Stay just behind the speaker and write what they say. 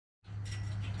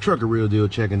Trucker Real Deal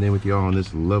checking in with y'all on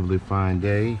this lovely fine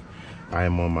day. I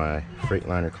am on my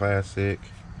Freightliner Classic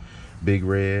Big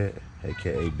Red,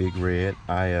 aka Big Red.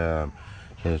 I had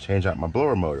to change out my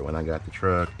blower motor. When I got the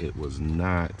truck, it was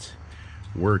not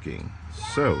working.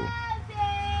 So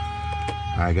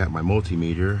I got my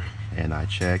multimeter and I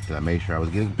checked and I made sure I was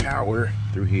getting power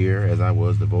through here, as I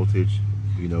was. The voltage,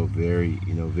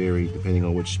 vary depending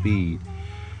on which speed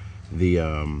the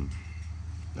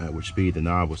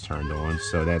knob was turned on.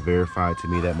 So that verified to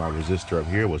me that my resistor up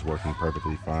here was working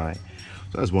perfectly fine.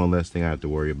 So that's one less thing I have to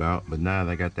worry about. But now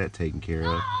that I got that taken care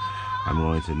of, I'm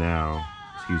going to now,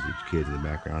 excuse the kids in the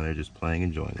background, they're just playing,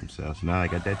 enjoying themselves. So now I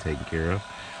got that taken care of.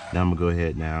 Now I'm gonna go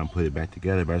ahead now and put it back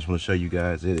together. But I just want to show you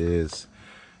guys, it is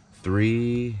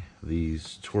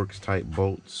these Torx type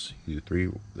bolts.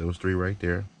 Those three right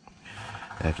there.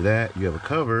 After that, you have a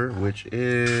cover, which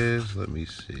is, let me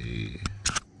see,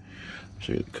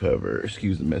 show you the cover.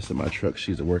 Excuse the mess of my truck.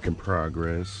 She's a work in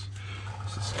progress.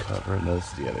 This is cover. No,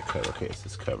 this is the other cover. Okay, it's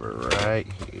this cover right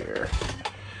here.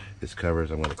 This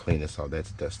covers, I'm going to clean this off. That's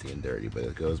dusty and dirty, but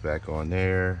it goes back on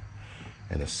there.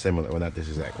 And it's similar, well, not this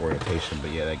exact orientation,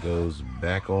 but yeah, that goes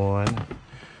back on.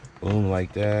 Boom,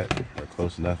 like that, or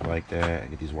close enough like that.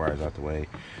 Get these wires out the way.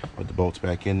 Put the bolts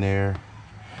back in there,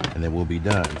 and then we'll be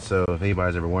done. So if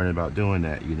anybody's ever wondering about doing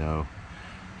that,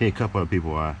 hey, a couple of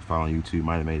people I follow on YouTube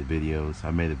might have made videos. I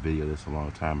made a video of this a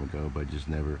long time ago, but just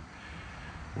never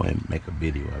went make a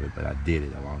video of it. But I did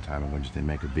it a long time ago, just didn't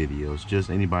make a video. It's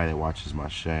just anybody that watches my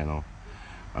channel,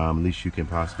 at least you can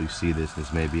possibly see this.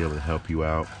 This may be able to help you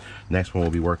out. Next one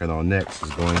we'll be working on next is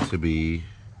going to be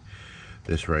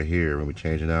this right here. When we're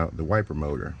changing out the wiper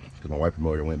motor, because my wiper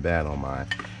motor went bad on mine,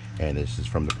 and this is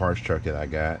from the parts truck that I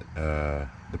got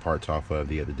the parts off of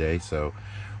the other day. So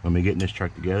when we getting this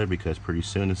truck together, because pretty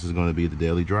soon this is going to be the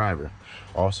daily driver.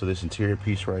 Also, this interior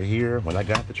piece right here, when I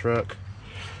got the truck,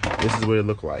 this is what it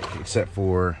looked like, except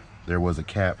for there was a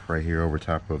cap right here over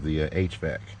top of the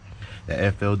HVAC. The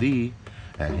FLD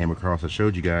I came across, I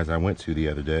showed you guys, I went to the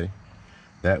other day.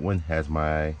 That one has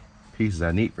my pieces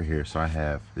I need for here. So I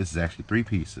have, this is actually 3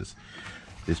 pieces.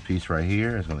 This piece right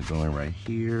here is going to go in right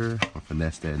here. I'll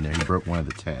finesse that in there. He broke one of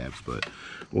the tabs, but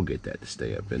we'll get that to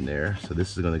stay up in there. So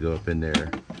this is going to go up in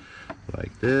there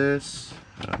like this.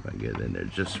 I don't know if I get it in there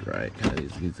just right. Kind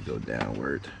of needs to go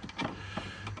downward.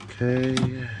 Okay,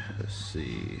 let's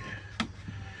see.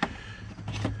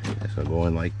 It's going to go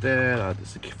in like that. I'll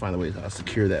just find a way to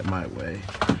secure that my way.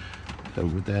 So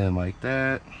with that in like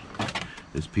that.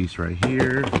 This piece right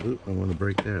here, oop, I want to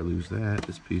break that, lose that.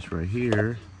 This piece right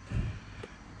here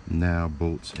now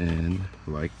bolts in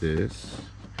like this.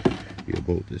 You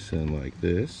bolt this in like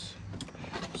this.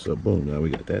 So boom, now we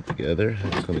got that together.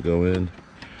 It's going to go in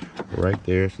right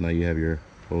there. So now you have your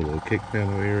whole little kick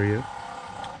panel area.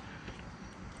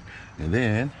 And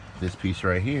then this piece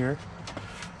right here,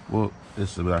 well,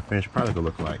 this is what our finished product will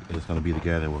look like. It's going to be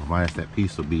together. Well, minus that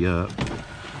piece will be up.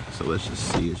 So let's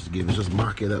just see, just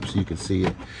mark it up so you can see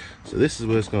it. So this is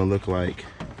what it's going to look like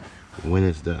when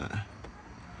it's done.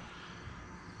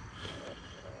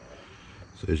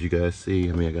 So as you guys see,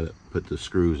 I got to put the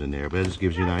screws in there, but it just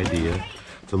gives you an idea.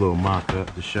 It's a little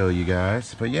mock-up to show you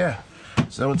guys. But yeah,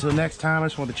 so until next time, I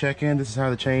just want to check in. This is how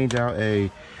to change out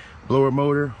a blower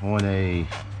motor on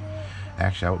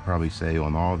actually I would probably say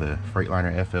on all the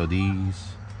Freightliner FLDs.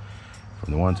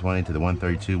 From the 120 to the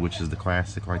 132, which is the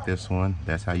classic like this one.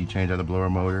 That's how you change out the blower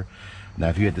motor. Now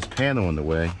if you had this panel in the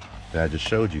way that I just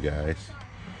showed you guys,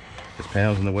 this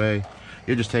panel's in the way,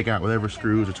 you'll just take out whatever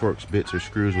screws or Torx bits or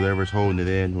screws, whatever's holding it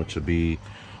in, which will be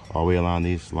all the way along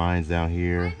these lines down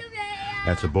here.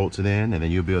 That's what bolts it in, and then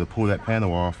you'll be able to pull that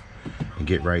panel off and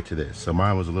get right to this. So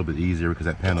mine was a little bit easier because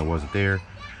that panel wasn't there,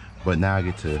 but now I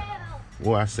get to,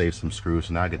 well, I saved some screws,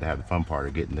 so now I get to have the fun part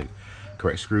of getting the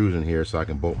correct screws in here so I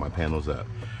can bolt my panels up.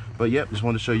 But yep, just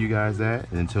wanted to show you guys that.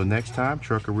 And until next time,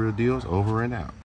 Trucker Real Deals over and out.